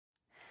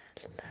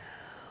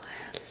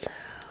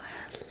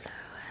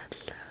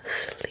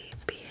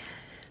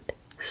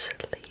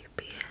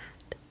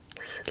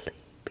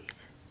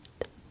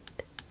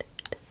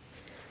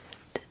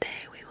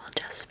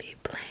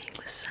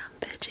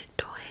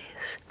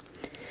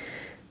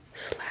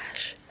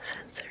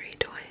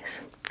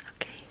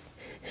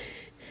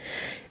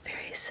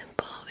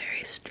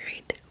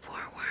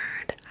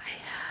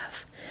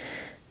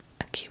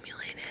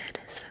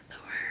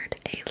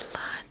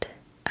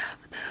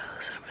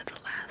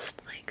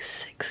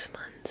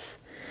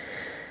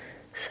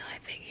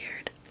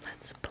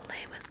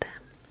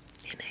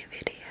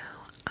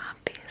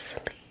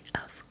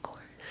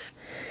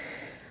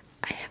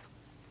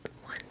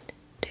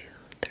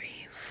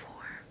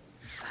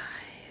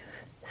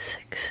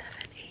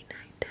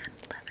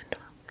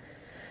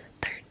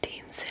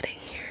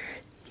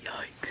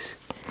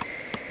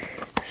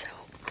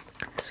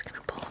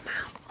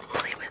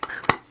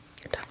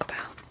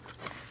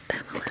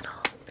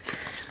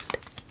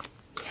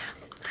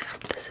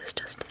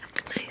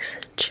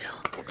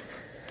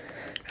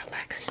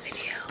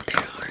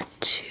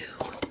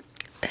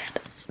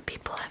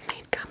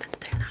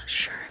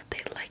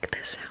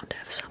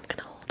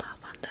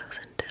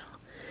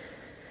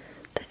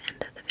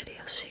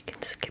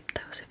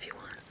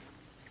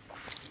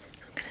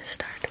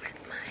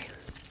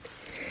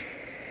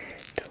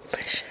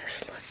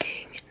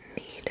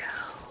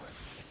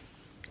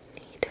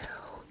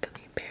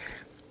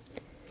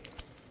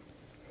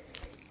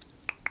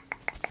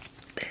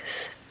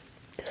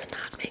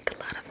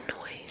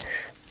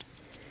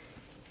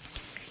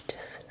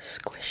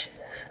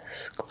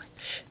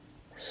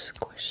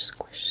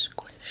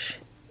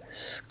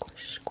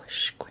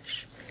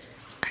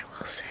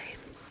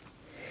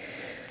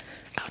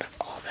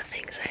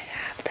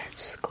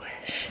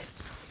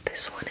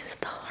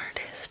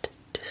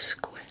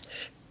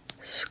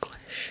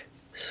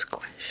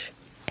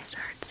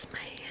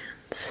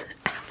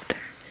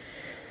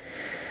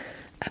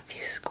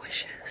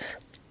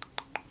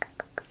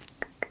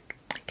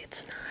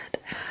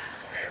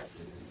not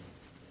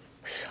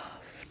as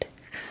soft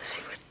as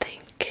you would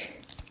think.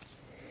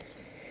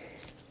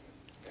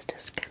 It's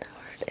just kind of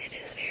hard. It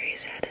is very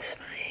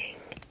satisfying.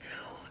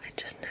 Oh, I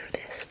just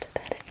noticed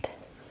that it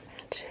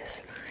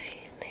matches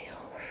my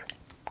nails.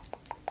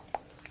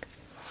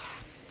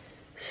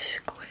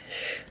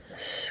 Squish,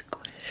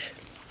 squish.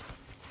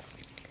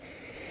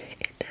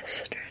 It does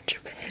stretch a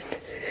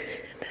bit.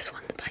 This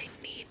one's by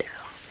Nido.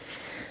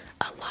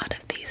 A lot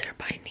of these are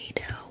by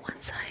Nido.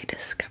 Once I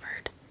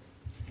discovered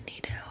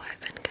Nido, I've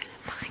been kind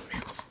of buying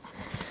them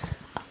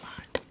a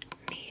lot.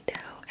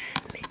 Nido,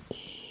 Needoh.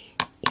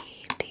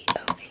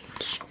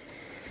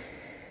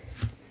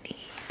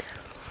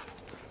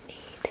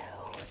 Nido.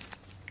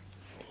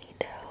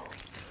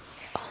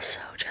 I also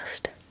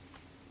just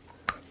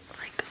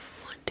like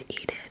want to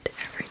eat it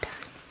every time.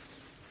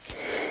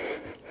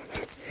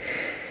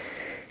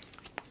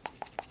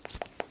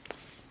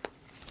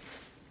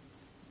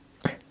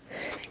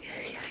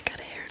 Yeah, I got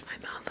a hair in my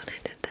mouth when I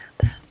did that.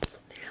 That's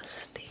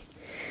nasty.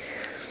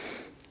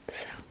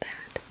 So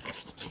that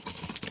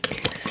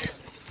is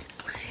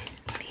my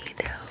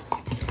Nido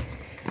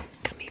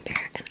gummy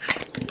bear, and I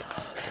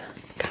love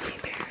gummy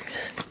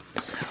bears.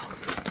 So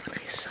when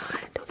I saw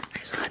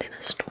it in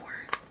a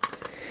store,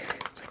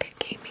 like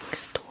a gaming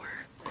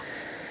store,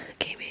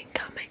 gaming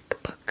comic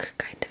book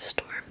kind of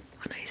store.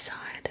 When I saw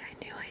it,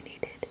 I knew I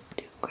needed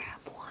to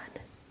grab one.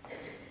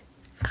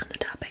 On the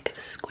topic of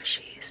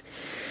squishies,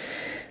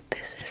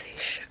 this is a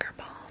sugar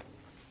ball.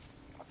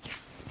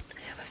 I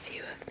have a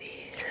few of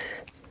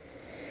these.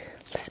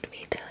 Let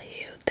me tell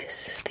you,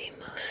 this is the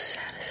most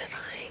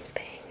satisfying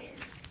thing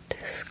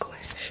to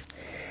squish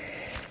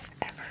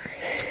ever.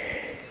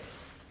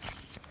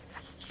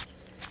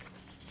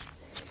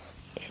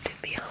 It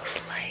feels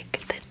like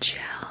the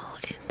gel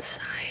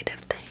inside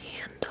of the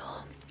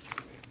handle,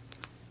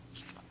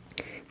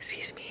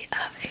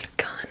 of a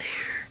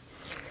Conair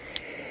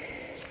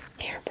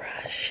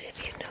hairbrush,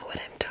 if you know what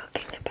I'm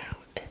talking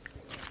about.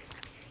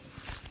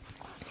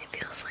 It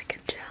feels like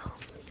a gel.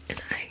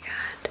 And I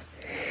got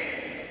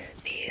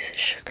these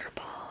sugar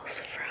balls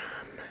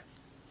from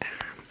an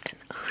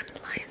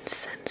online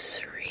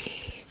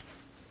sensory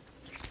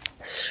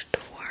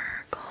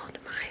store called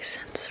My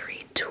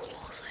Sensory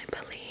Tools, I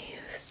believe.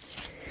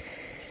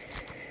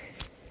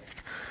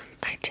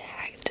 I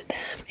tagged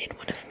them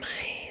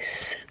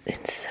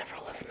in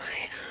several of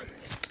my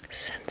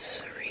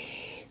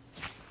sensory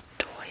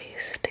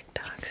toys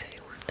TikToks if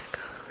you want to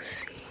go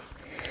see.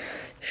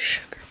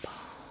 Sugar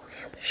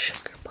balls,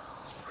 sugar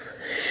balls.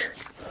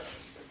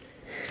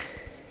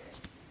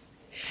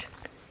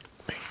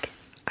 Like,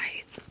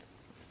 I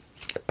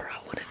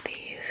brought one of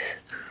these.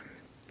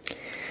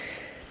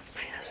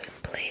 My husband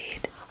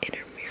played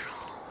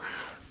intramural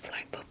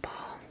flag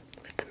football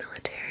with the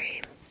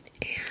military,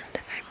 and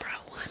I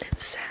brought one and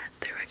sat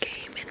through a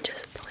game and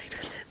just played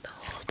with it the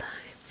whole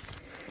time.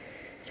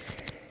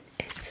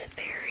 It's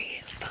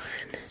very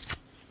fun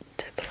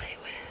to play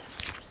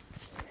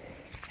with.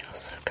 It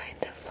also kind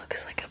of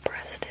looks like a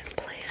breast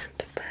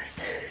implant, but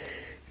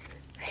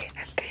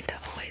I've kind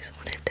of always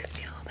wanted to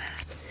feel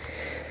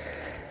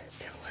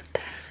what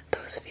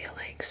those feel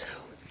like, so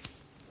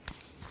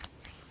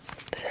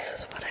this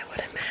is what I would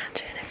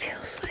imagine it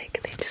feels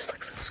like. They just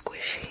look so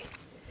squishy.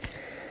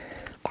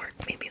 Or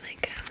maybe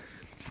like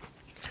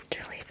a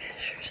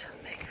jellyfish or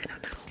something, I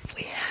don't know.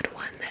 We had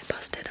one that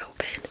busted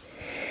open,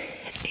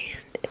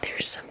 and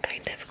there's some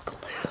kind of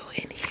glue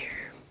in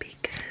here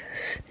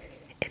because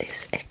it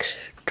is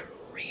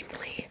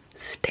extremely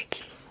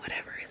sticky,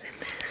 whatever is in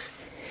this.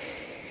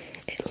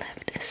 It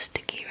left a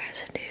sticky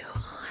residue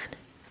on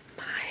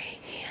my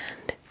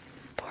hand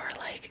for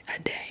like a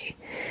day.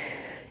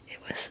 It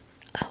was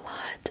a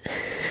lot.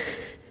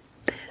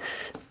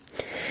 This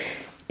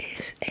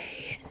is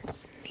a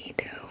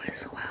Nido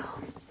as well.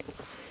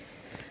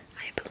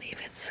 I believe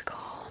it's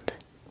called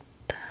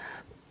the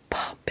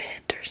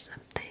Poppet or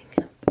something.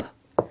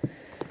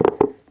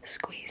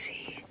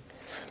 Squeezy.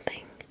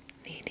 Something.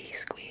 Needy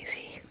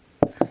squeezy.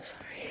 I'm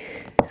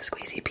sorry.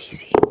 Squeezy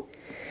peasy.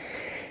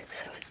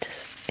 So it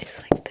just is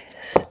like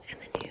this, and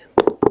then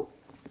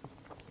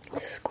you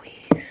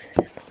squeeze,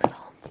 and the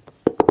little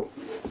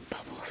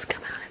bubbles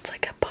come out. It's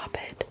like a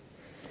poppet,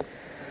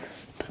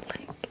 but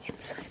like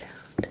inside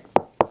out.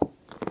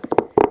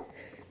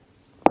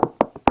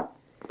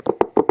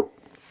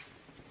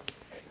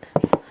 Isn't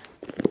that fun?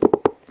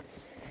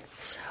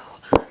 So,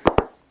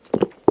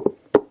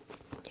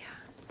 yeah,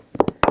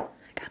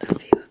 I got a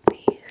few of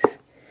these.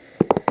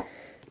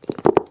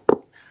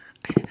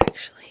 I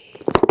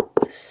actually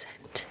was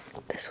sent,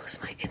 this was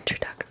my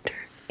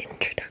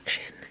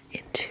introduction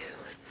into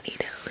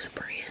Nido's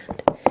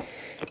brand.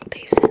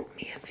 They sent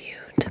me a few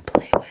to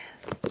play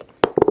with.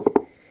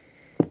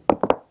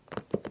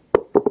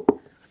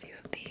 A few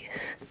of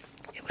these.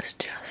 It was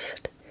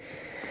just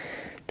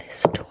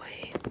this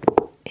toy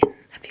in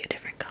a few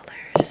different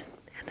colors,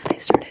 and then I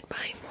started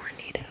buying more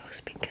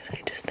Nidos because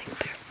I just think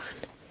they're fun.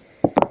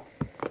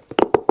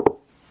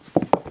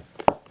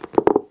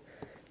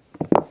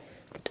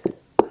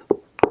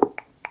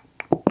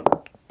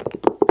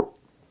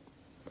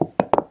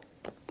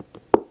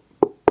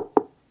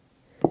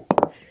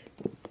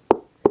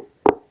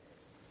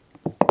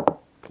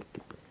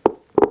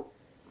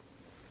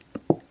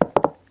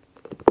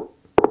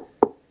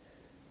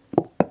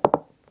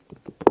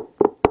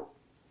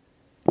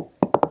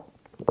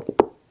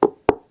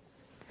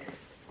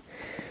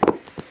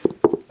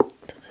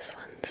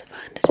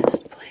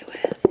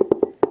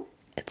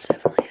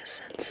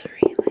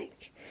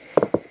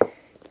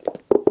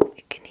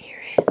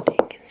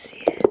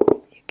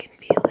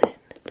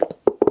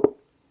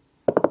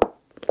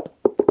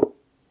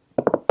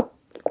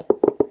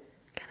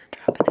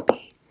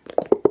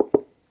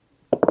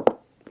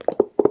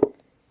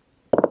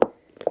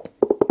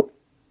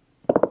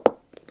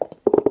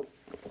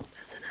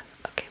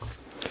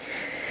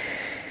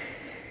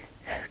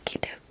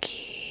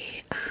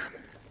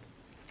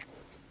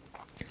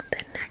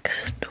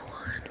 next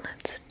one,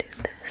 let's do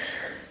this,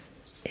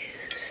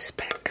 is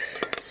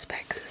Specs.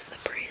 Specs is the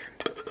brand.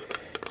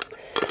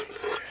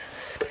 Specs,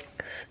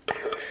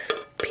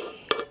 S-P-E-K-S.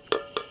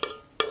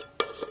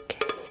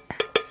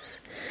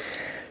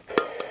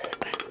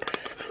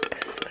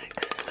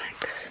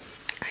 Specs.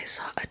 I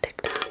saw a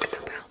TikTok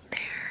about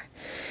their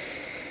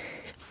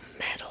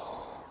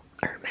metal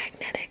or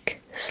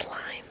magnetic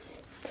slime.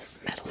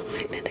 Metal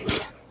magnetic.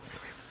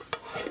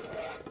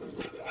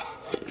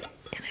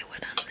 And I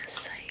went on this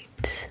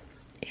site,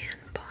 and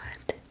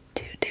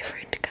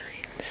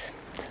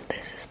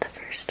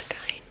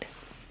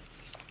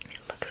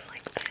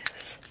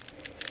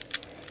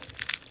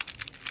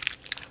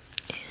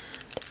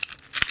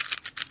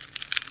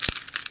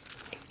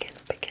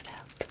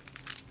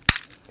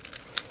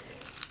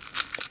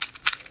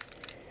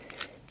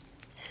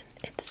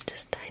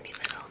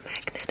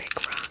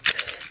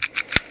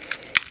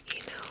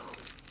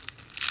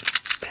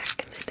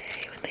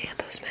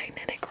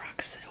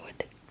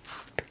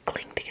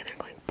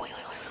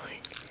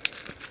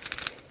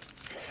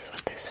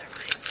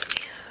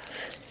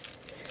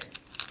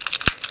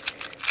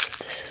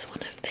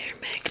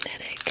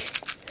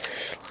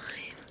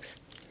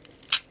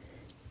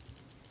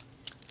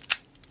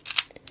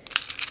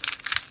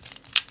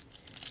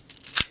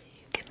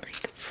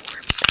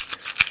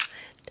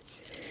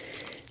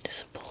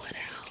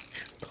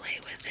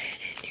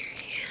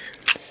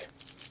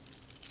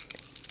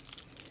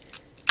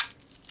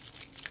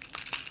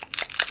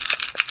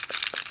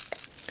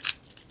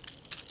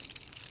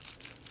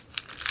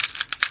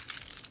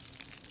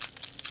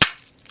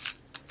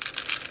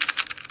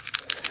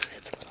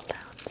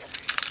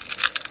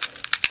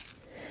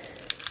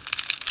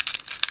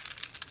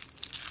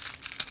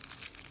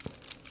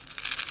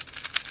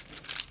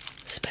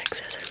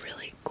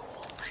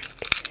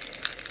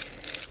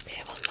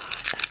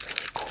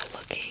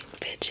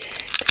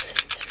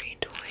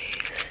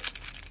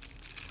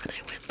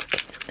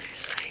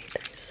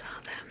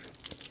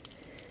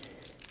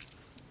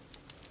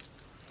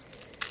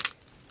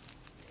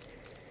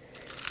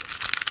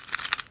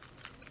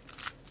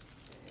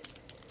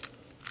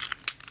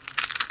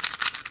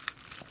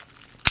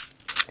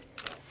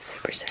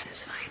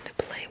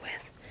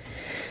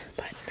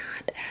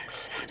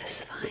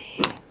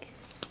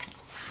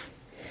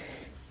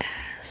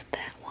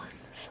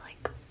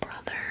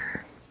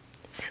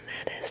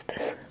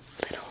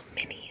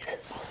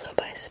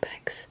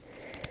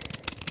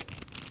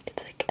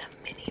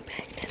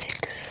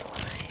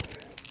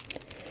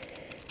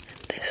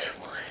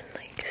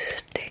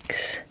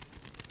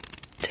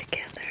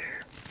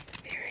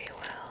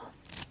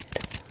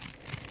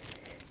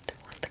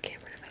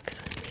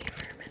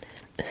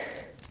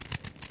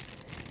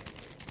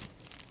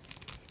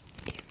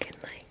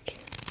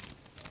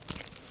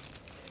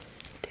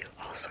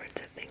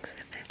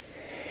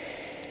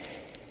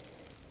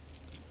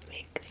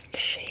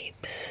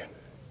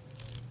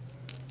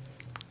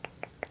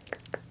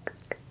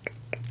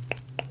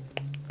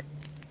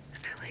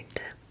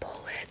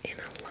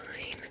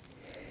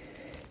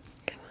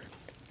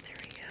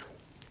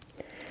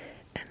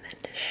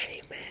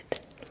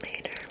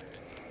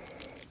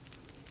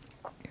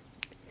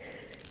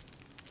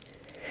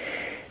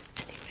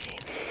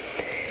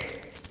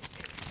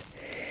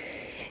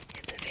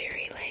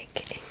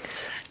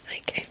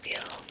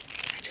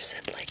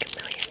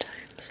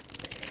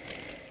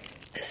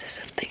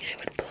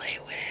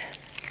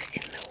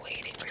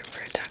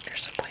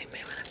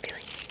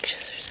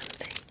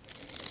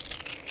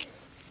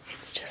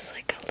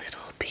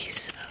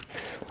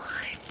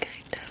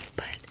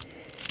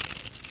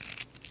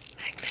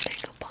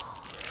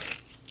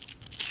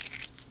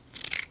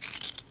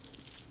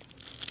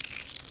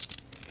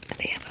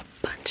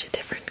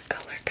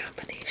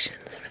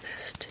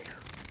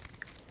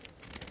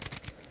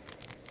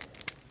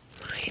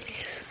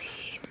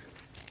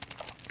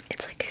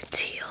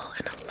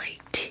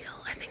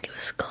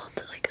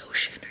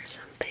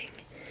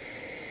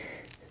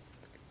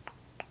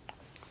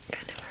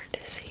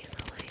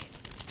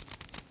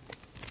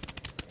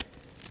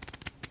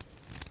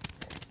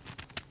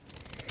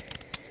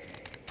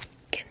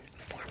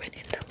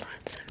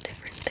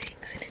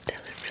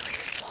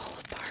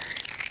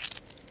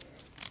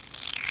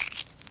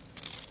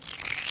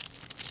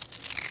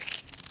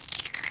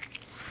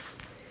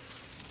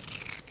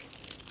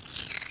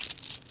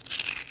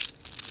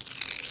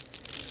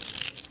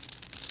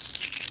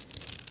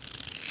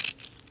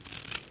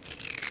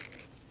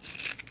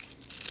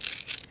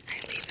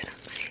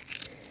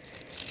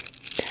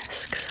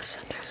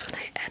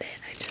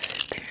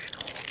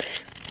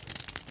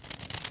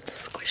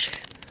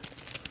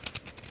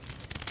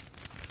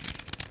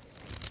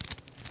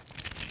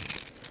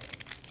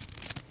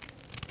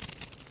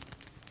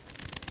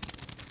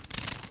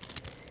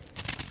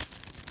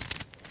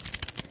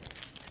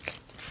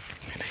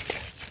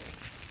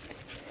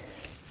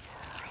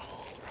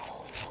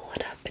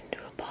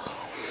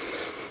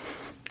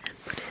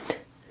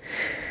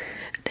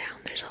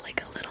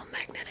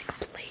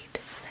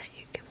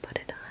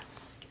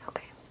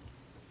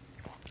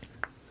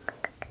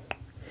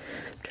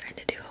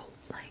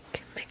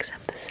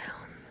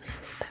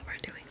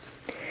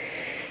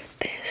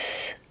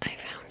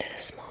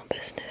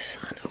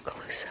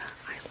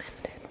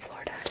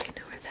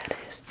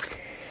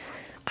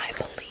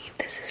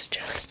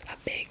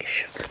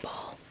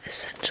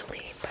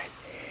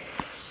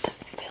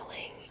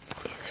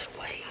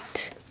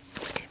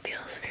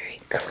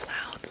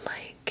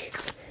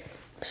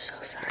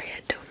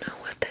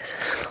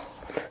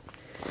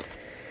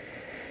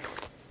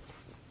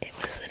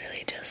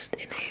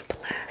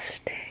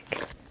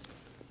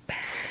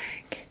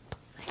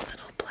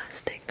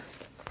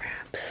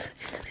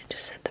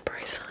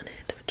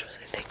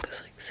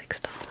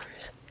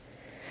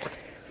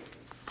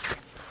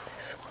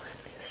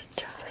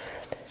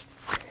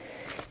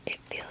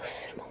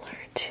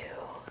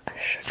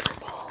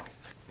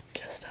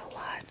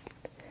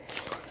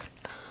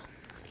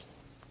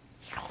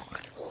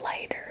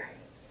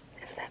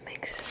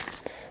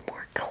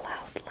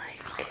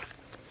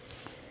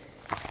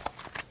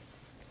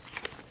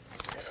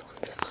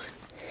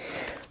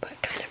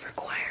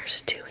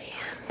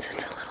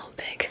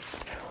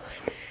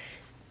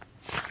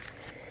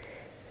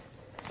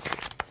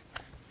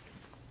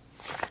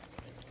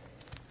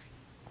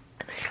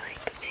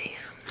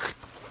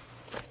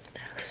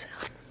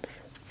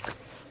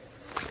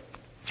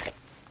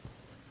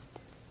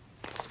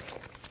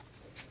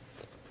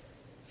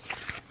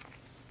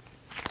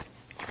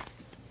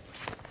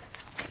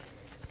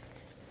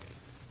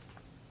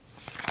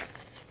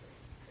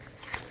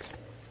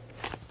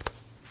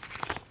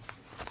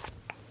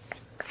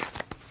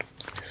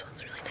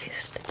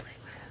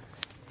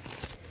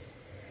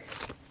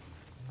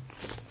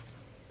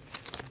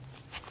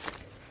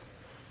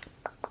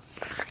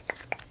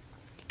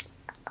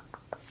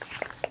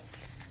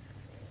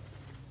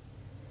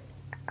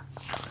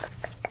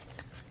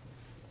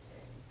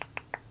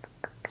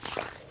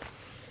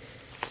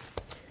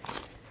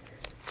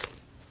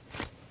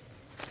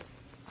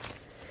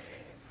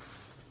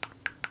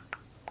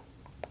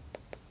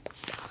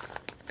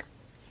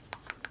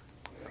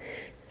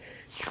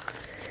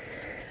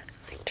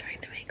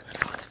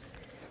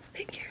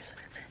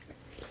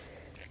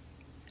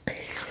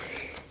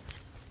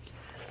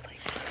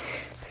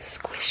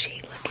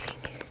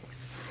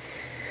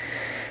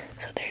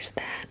there's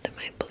that.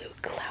 My blue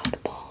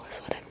cloud ball is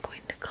what I'm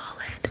going to call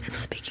it. And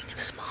speaking of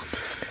small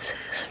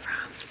businesses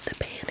from the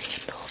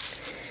Panhandle,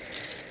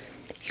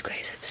 you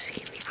guys have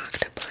seen the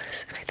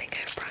octopus, and I think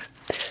I've brought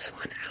this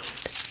one out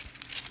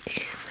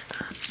in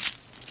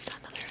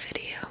another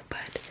video,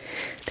 but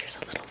there's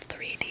a little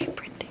 3D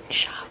printing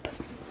shop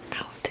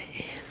out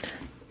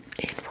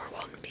in Fort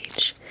Walton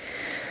Beach,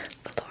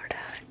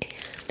 Florida,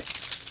 and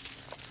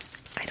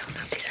I don't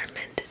know if these are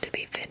meant to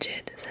be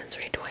fidget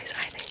sensory toys.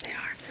 I think they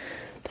are,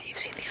 but you've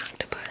seen the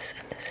octopus,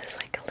 and this is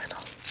like a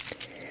little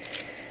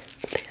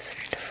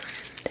lizard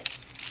friend.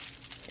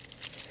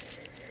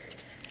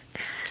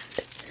 And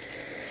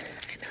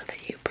I know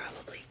that you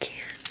probably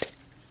can't,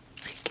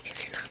 like,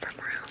 if you're not from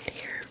around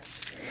here,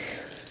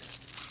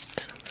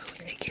 I don't know,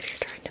 like, if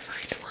you're trying to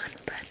find one,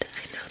 but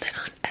I know that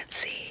on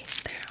Etsy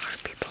there are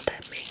people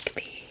that make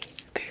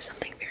there's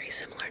something very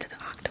similar to the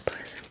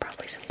octopus, and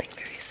probably something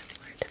very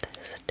similar to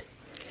this too.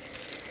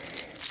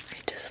 I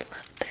just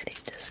love that he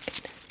just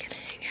can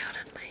hang out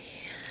on my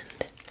hand.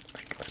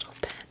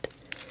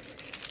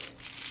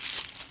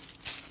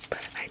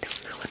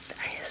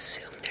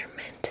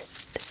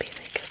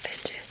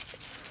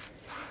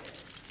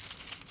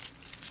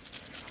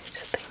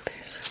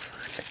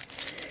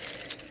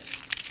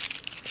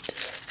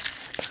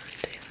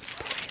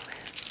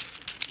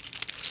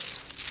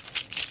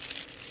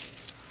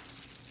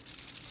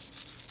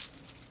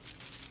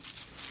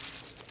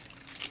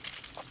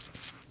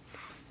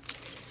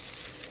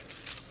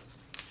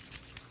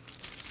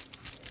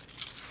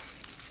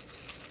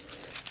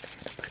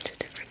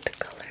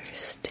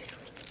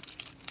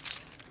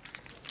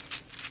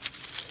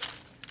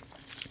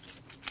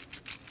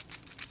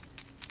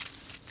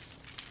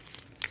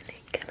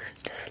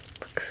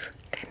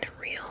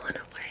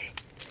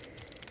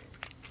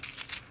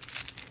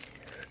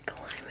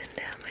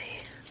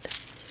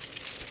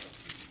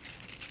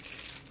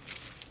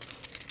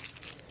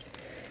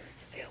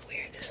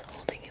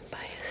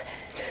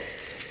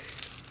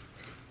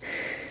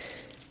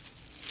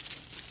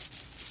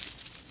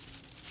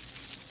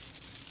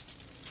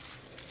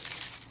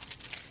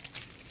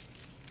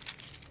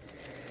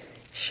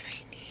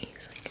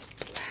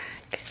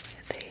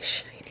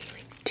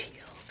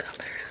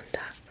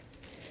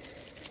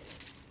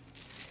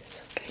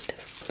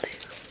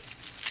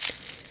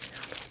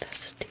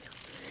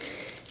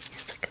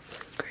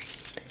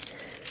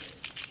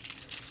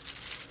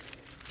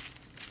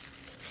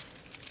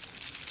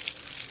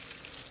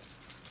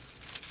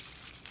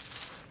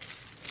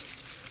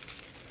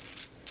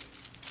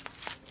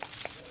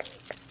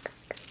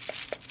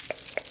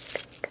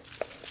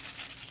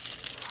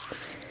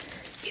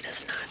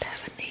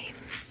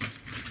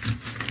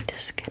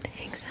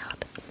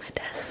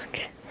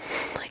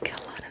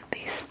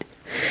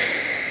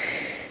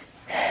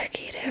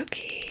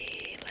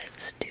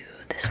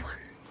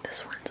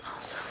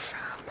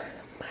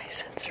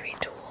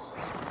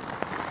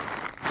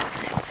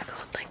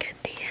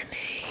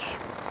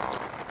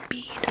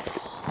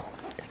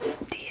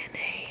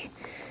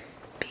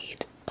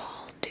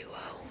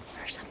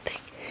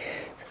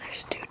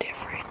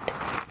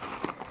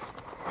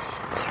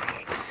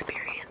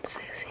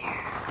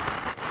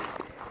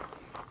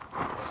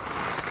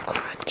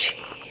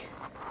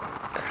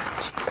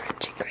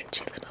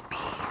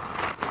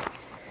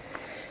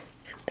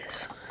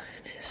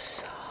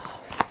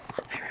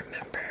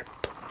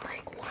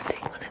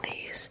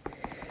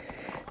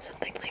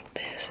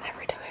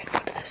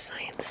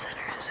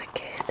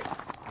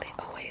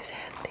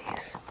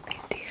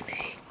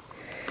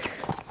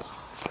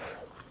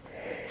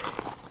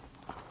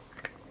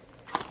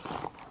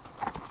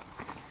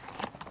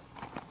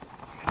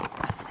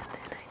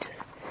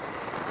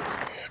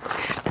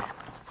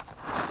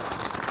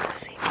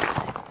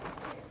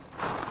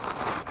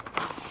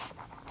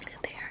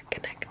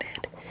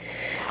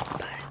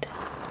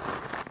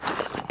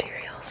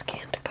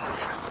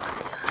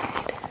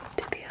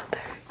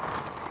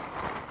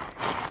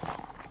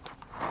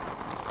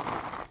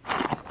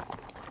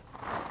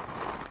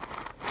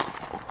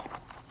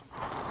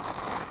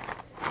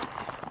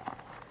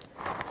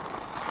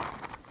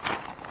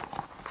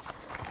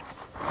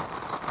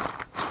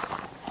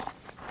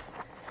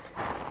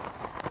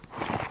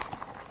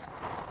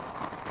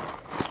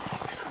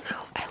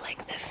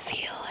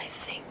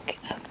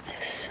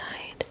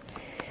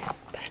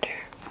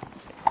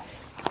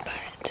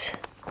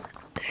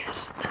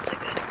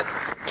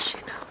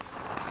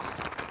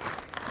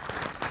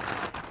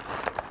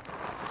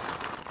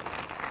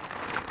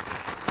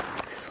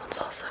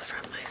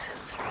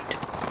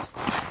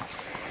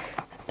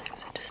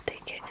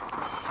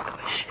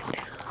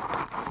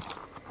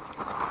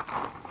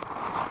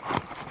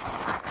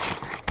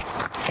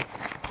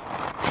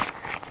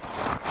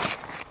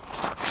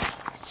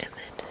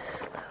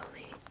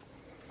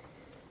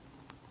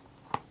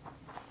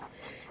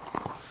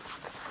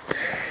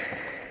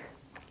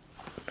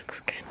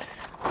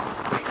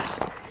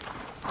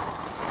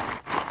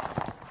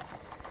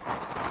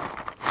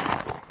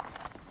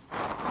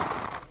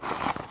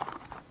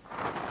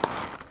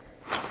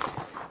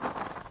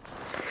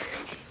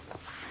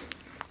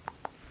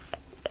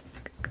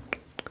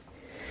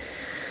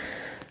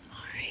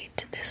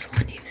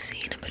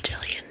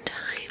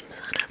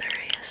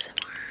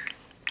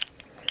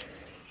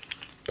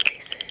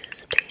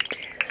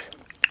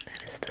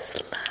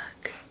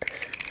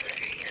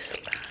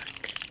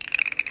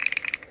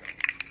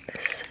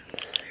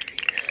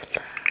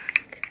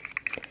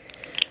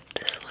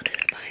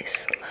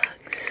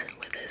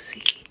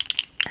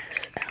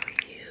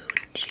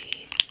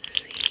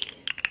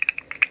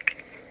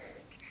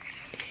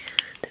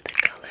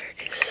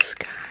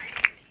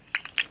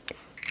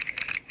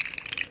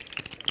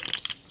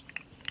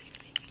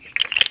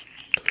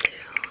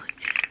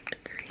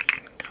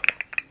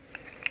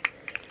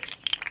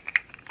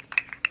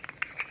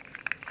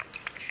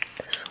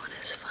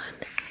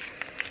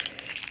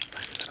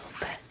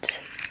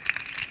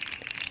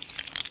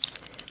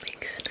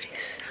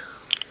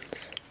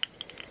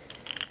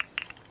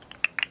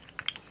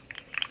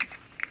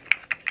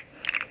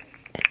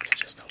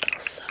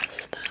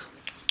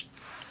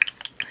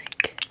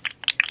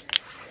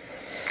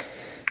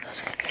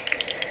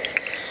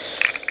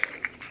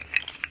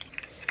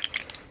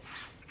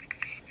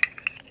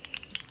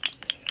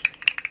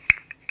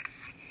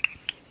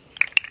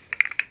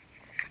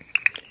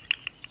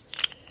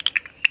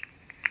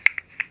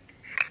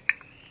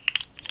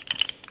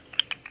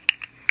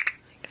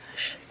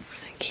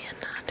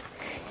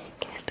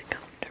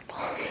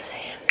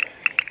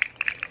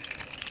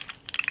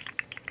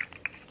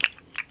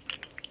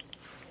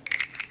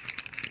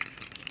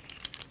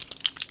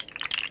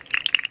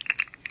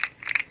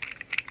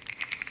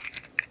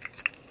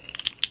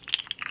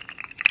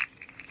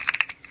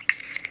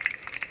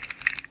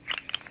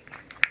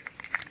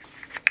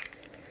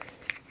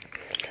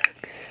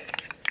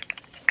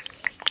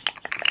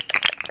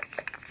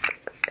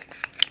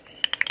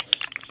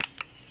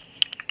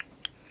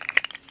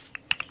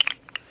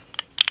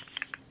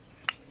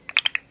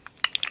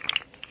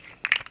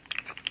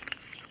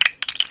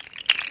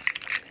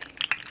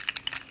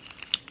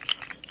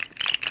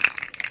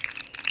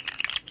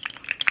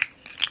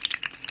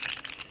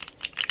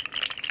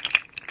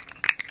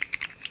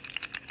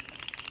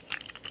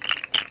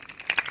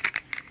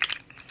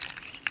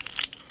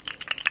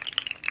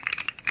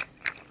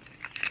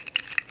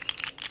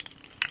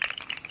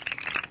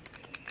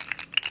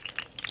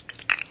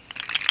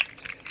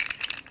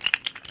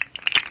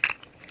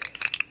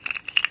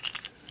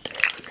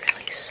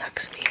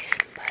 sucks me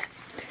in, but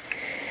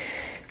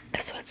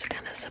that's what it's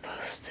kind of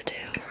supposed to do,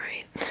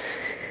 right?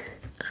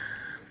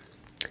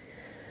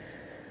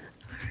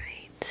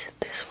 Alright,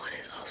 this one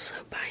is also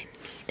by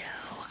Nido.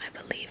 I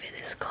believe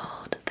it is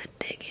called the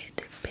Dig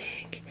It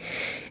Pig,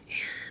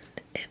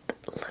 and it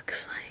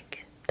looks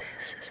like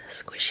this is a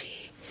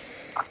squishy,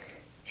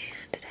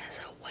 and it has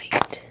a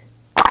white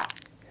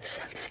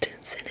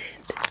substance in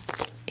it,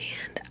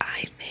 and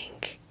I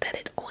think that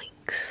it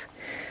oinks.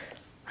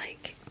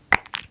 Like,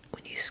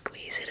 when you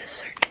squeeze it a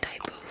certain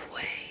type of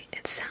way,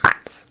 it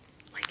sounds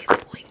like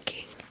it's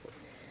oinking.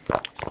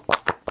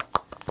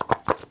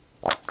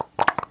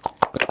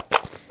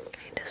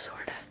 Kinda,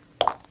 sorta.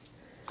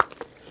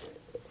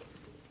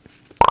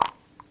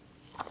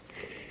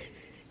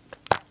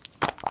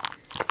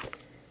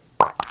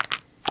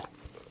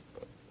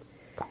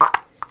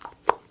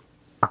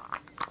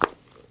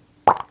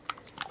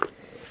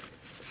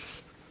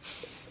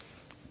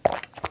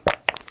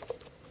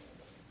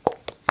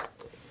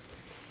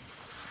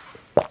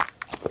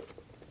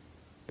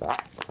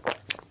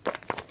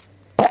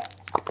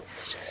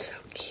 It's just so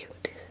cute,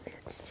 isn't it?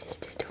 It's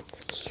just so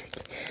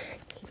cute.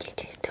 It's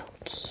just so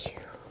cute.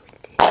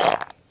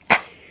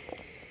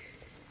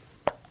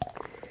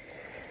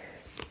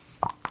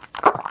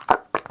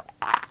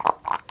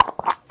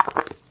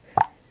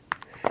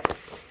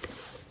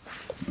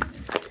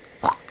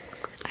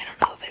 I don't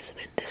know if it's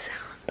meant to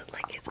sound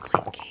like it's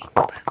blinking,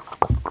 but I'm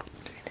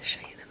trying to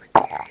show you the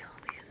material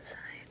on the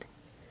inside.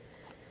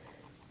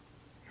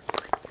 It's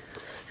like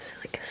this. It's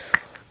like a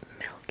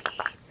milky.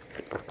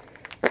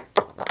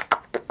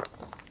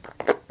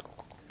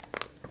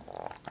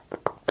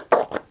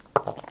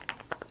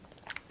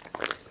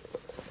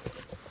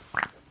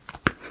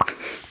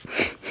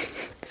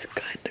 It's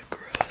kind of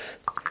gross.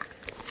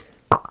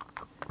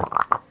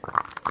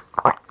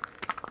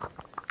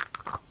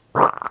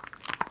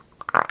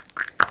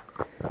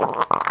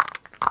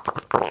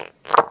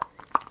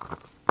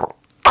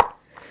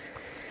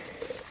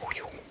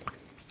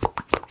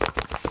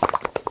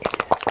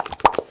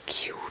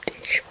 Cute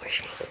and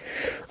squishy.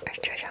 It's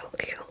just so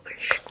cute and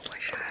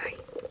squishy.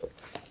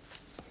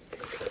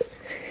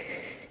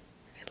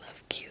 I love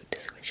cute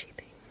squishy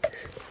things.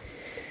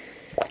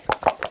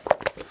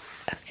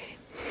 Okay.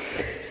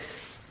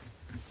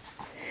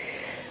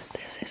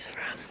 This is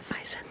from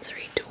my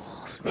sensory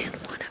tools, and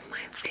one of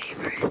my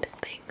favorite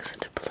things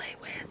to play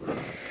with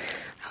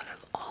out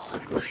of all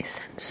of my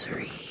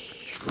sensory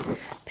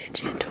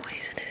fidget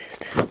toys, and it is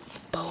this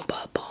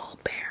boba ball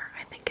bear.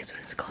 I think is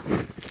what it's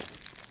called.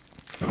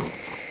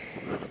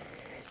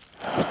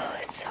 Oh,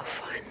 it's so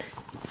fun.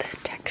 The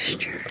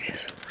texture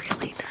is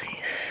really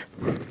nice,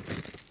 and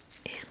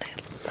I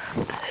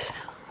love the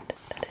sound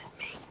that it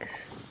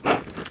makes.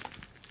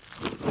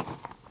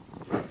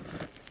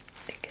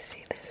 You can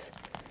see there's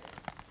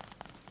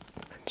a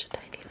bunch of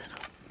tiny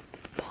little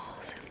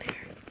balls in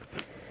there.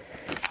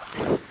 I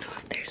don't know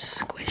if they're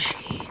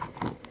squishy.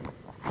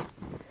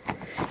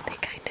 They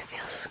kind of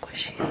feel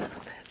squishy a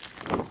little bit.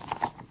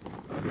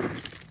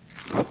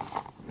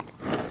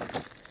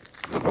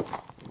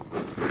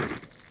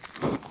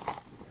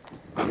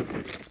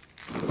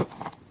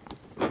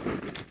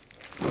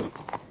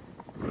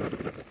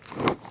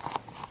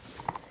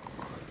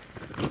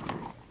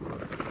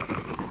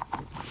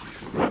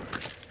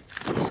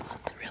 This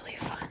one's really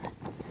fun.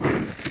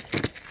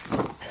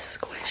 The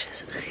squish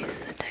is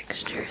nice, the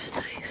texture is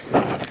nice,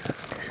 the sound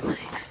is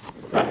nice.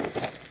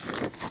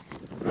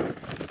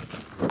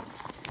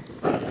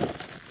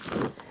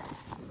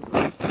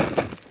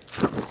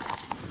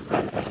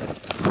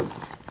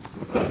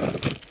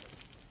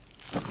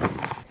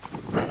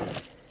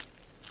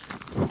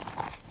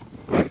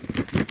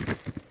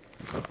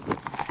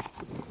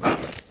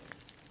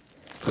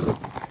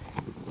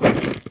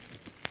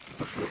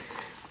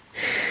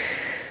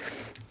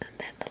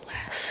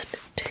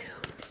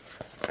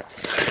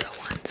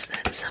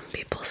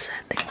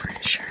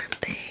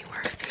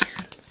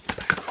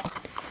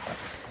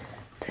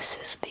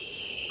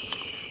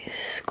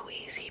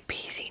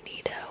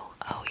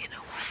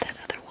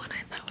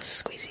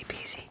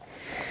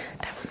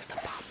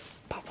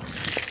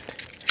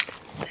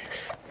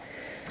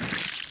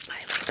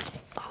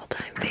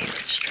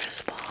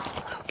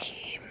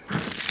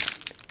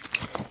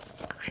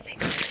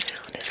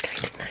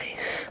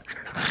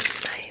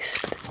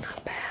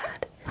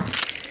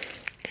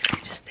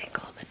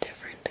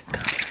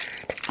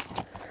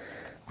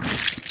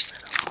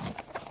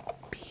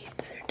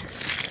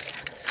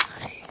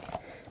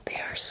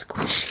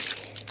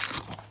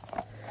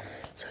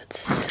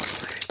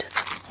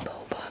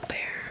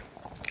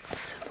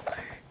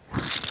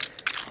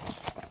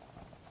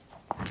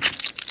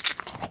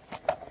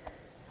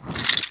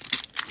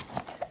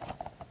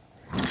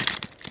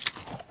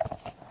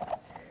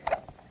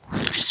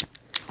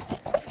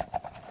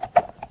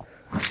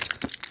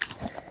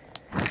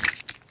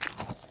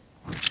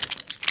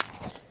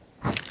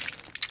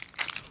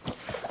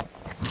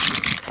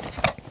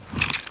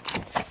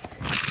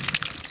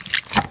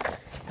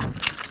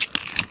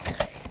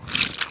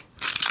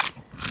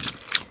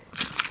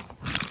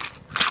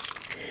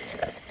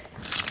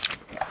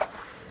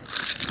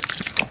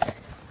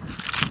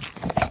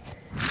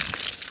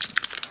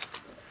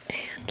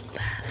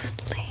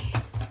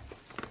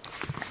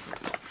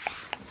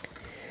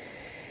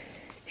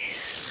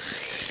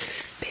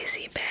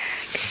 busy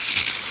bag.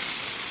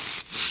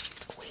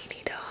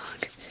 Weenie dog.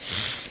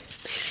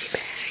 Busy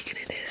bag, and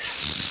it is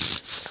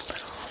a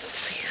little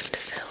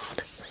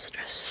sand-filled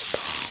stress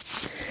ball.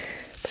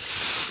 But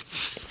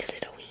get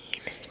it a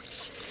ween.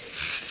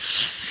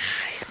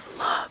 I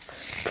love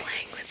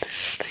playing with this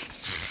thing.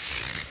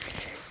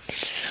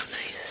 It's so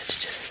nice to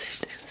just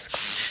sit and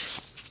squish.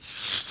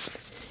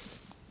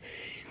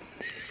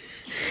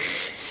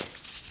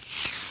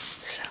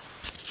 So,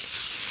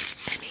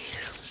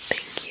 anywho,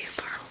 thank you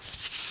for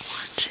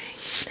watching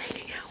and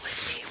hanging out with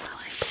me while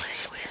I play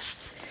with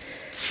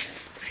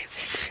my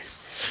fidgets.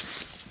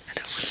 I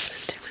don't want to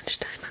spend too much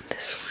time on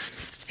this one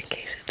in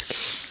case it's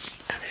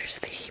giving others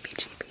the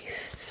heebie-jeebies.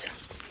 So,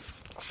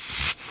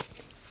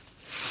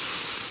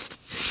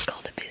 it's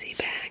called a busy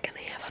bag, and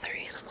they have other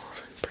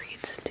animals and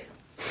breeds too.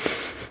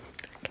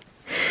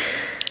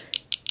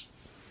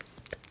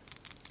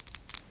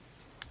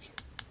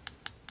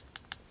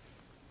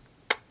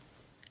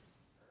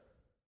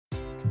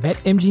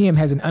 BetMGM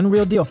has an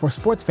unreal deal for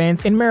sports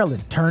fans in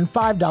Maryland. Turn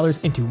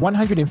 $5 into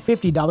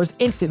 $150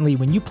 instantly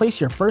when you place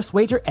your first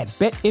wager at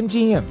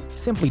BetMGM.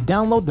 Simply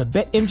download the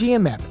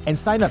BetMGM app and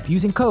sign up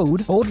using code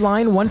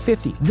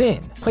OldLine150.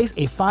 Then, place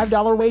a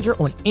 $5 wager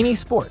on any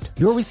sport.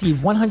 You'll receive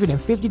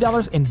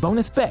 $150 in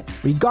bonus bets,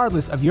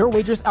 regardless of your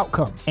wager's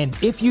outcome. And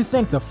if you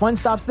think the fun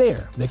stops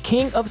there, the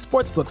king of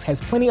sportsbooks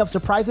has plenty of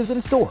surprises in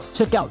store.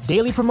 Check out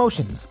daily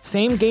promotions,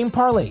 same-game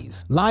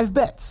parlays, live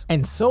bets,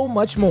 and so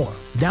much more.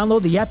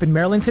 Download the app in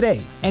Maryland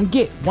today and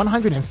get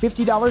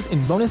 $150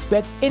 in bonus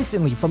bets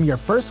instantly from your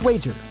first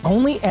wager.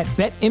 Only at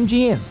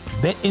BetMGM.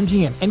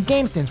 BetMGM and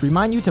GameSense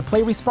remind you to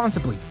play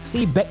responsibly.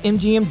 See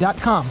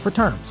BetMGM.com for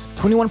terms.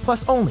 21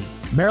 plus only.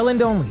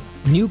 Maryland only.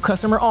 New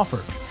customer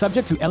offer.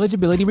 Subject to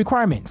eligibility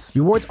requirements.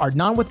 Rewards are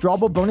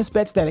non-withdrawable bonus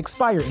bets that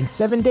expire in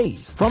 7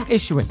 days. From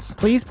issuance,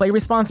 please play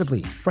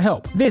responsibly. For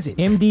help, visit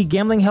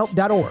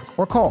mdgamblinghelp.org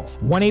or call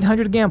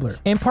 1-800-GAMBLER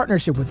in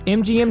partnership with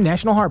MGM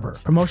National Harbor.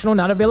 Promotional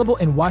not available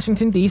in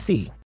Washington, D.C.